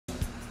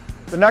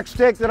The next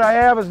steak that I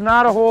have is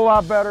not a whole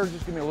lot better.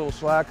 Just give me a little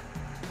slack.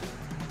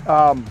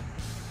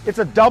 It's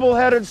a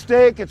double-headed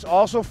steak. It's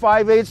also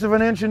 5/8 of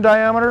an inch in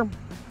diameter.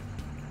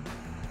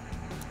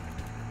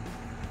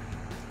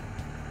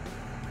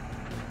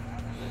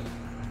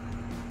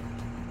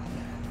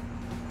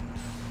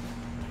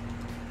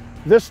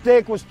 This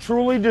steak was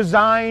truly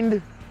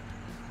designed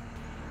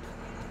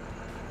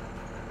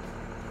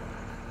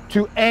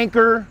to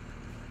anchor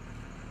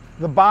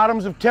the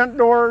bottoms of tent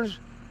doors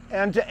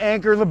and to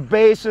anchor the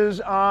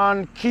bases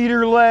on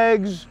Keter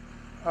legs,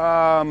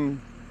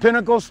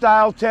 pinnacle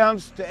style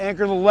tents, to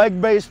anchor the leg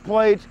base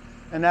plate,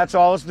 and that's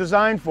all it's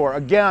designed for.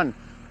 Again,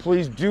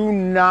 please do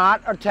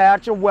not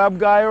attach a web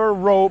guy or a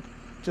rope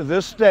to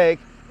this steak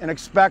and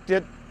expect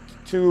it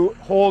to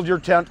hold your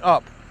tent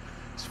up.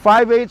 It's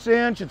 5/8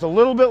 inch, it's a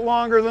little bit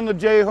longer than the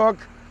J-hook.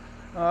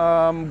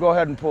 Go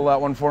ahead and pull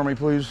that one for me,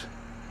 please.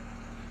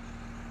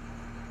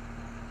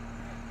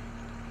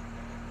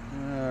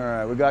 All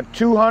right, we got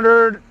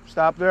 200,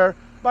 stop there,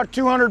 about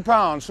 200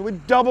 pounds. So we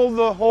doubled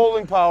the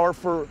holding power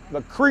for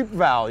the creep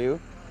value,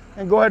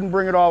 and go ahead and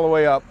bring it all the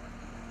way up.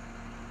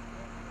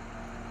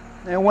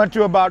 And it went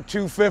to about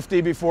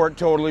 250 before it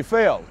totally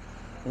failed.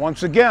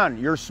 Once again,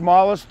 your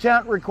smallest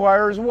tent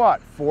requires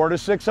what? 400 to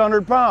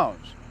 600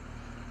 pounds.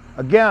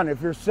 Again,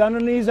 if you're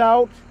sending these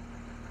out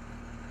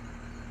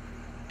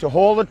to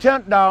hold a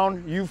tent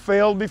down, you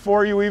failed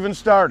before you even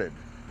started.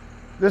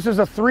 This is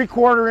a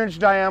 3/4 inch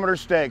diameter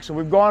steak, so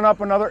we've gone up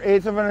another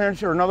 1/8 of an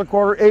inch, or another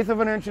 1/8 of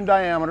an inch in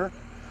diameter.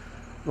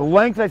 The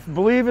length, I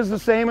believe, is the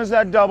same as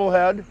that double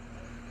head.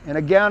 And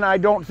again, I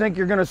don't think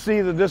you're going to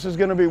see that this is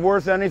going to be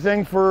worth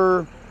anything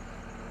for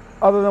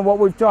other than what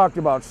we've talked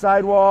about: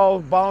 sidewall,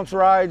 bounce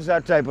rides,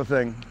 that type of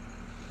thing.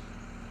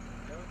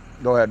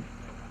 Go ahead.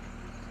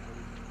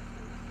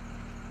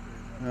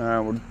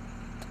 We'll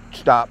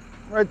stop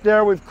right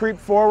there. We've creeped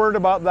forward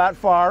about that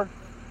far.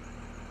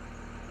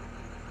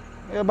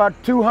 About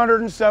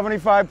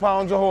 275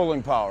 pounds of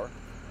holding power.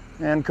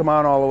 And come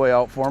on all the way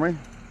out for me.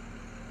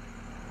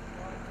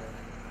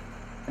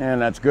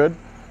 And that's good.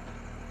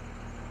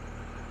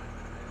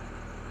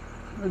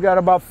 We got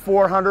about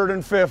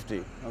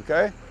 450,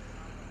 okay?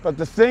 But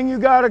the thing you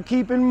got to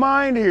keep in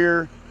mind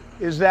here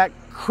is that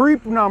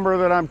creep number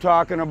that I'm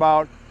talking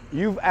about,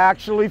 you've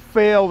actually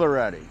failed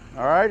already,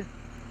 all right?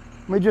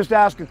 Let me just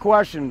ask a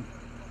question.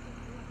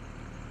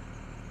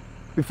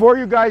 Before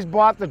you guys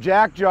bought the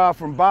jackjaw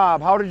from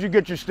Bob, how did you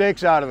get your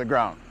steaks out of the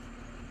ground?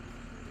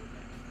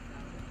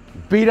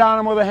 Beat on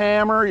them with a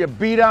hammer, you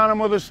beat on them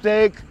with a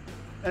stake,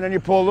 and then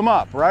you pulled them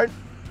up, right?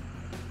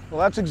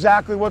 Well, that's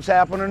exactly what's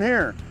happening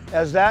here.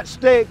 As that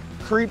steak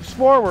creeps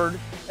forward,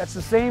 that's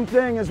the same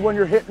thing as when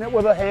you're hitting it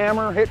with a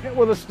hammer, hitting it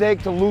with a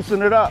stake to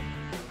loosen it up.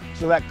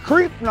 So that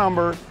creep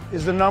number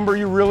is the number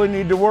you really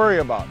need to worry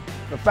about.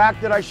 The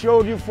fact that I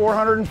showed you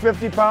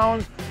 450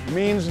 pounds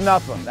means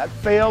nothing. That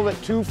failed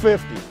at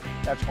 250.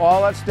 That's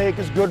all that steak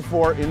is good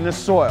for in this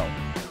soil.